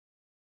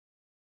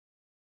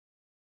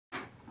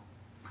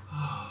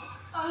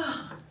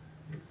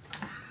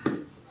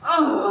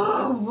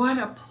Oh, what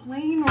a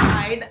plane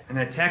ride. And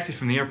that taxi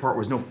from the airport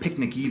was no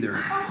picnic either. Oh,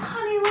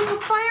 honey,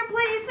 look, a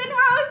fireplace and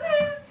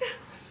roses.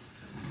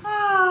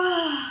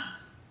 Ah.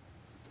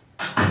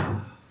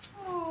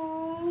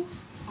 Oh.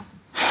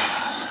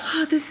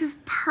 Oh, this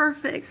is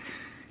perfect.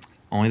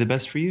 Only the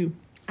best for you.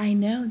 I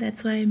know,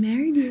 that's why I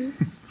married you.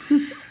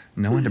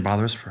 No one to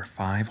bother us for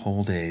 5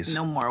 whole days.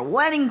 No more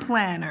wedding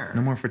planner.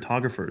 No more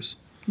photographers.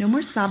 No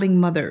more sobbing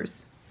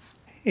mothers.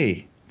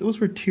 Hey, those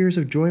were tears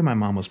of joy my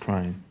mom was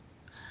crying.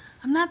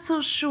 I'm not so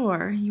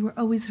sure. You were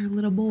always her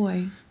little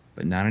boy.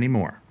 But not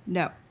anymore.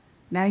 No.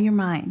 Now you're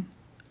mine.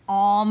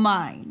 All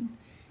mine.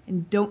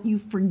 And don't you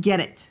forget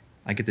it.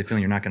 I get the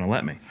feeling you're not going to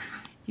let me.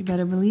 You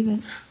better believe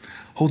it.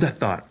 Hold that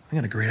thought. I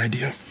got a great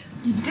idea.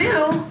 You do?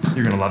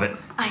 You're going to love it.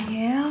 I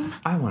am?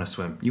 I want to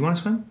swim. You want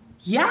to swim?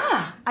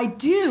 Yeah, I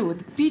do.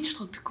 The beach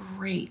looked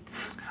great.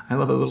 I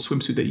love that little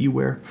swimsuit that you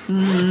wear.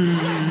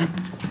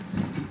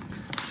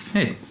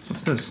 Hey,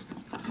 what's this?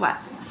 What?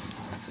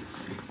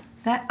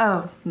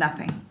 Oh,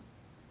 nothing.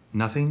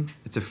 Nothing?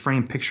 It's a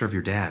framed picture of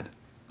your dad.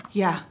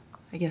 Yeah,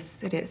 I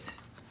guess it is.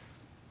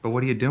 But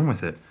what are you doing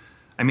with it?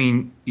 I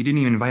mean, you didn't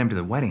even invite him to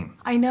the wedding.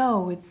 I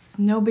know, it's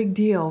no big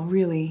deal,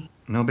 really.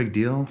 No big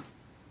deal?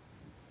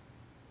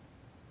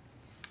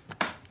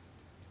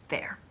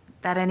 There.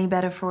 That any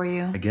better for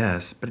you? I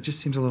guess, but it just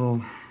seems a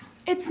little...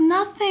 It's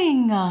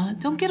nothing.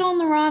 Don't get all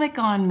neurotic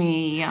on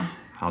me.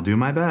 I'll do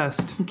my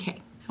best. Okay,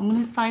 I'm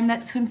gonna find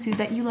that swimsuit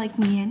that you like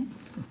me in.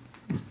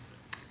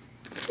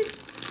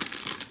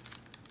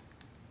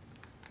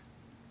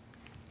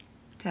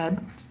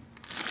 Ted?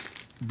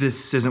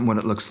 This isn't what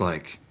it looks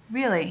like.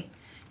 Really?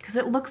 Because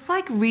it looks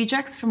like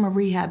rejects from a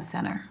rehab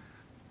center.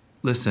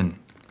 Listen,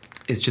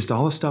 it's just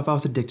all the stuff I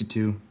was addicted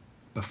to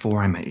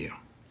before I met you.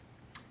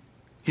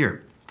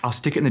 Here, I'll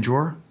stick it in the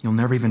drawer. You'll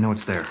never even know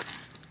it's there.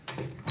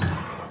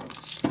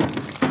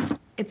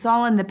 It's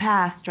all in the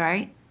past,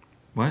 right?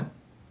 What?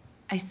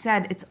 I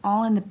said it's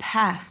all in the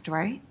past,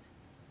 right?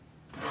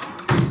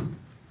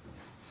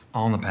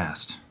 All in the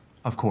past,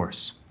 of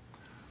course.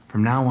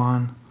 From now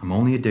on, I'm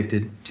only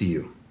addicted to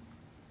you.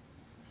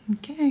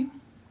 Okay.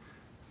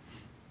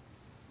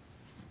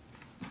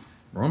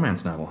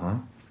 Romance novel, huh?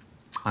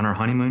 On our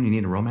honeymoon, you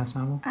need a romance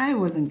novel? I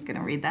wasn't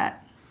gonna read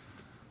that.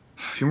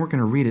 If you weren't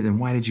gonna read it, then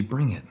why did you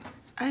bring it?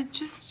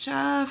 Just,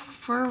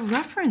 for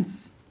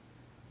reference.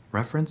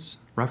 Reference?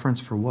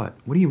 Reference for what?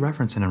 What are you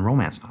referencing in a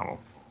romance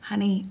novel?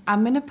 Honey,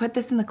 I'm gonna put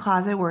this in the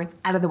closet where it's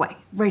out of the way.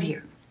 Right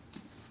here.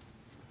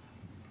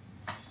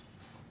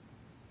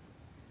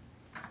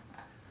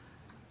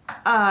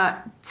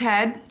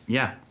 Ted?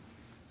 Yeah.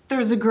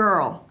 There's a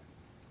girl.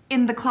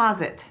 In the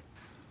closet.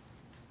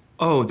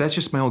 Oh, that's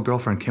just my old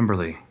girlfriend,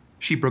 Kimberly.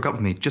 She broke up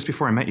with me just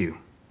before I met you.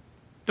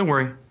 Don't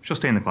worry, she'll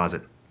stay in the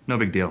closet. No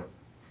big deal.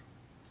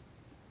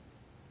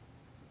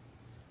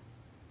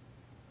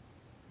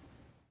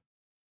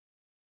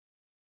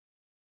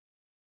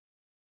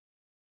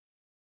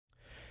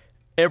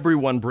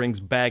 Everyone brings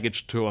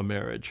baggage to a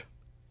marriage.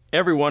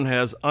 Everyone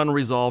has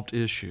unresolved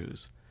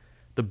issues.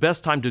 The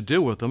best time to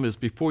deal with them is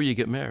before you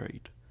get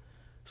married.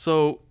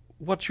 So,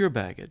 what's your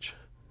baggage?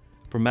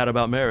 For Mad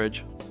About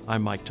Marriage,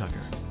 I'm Mike Tucker.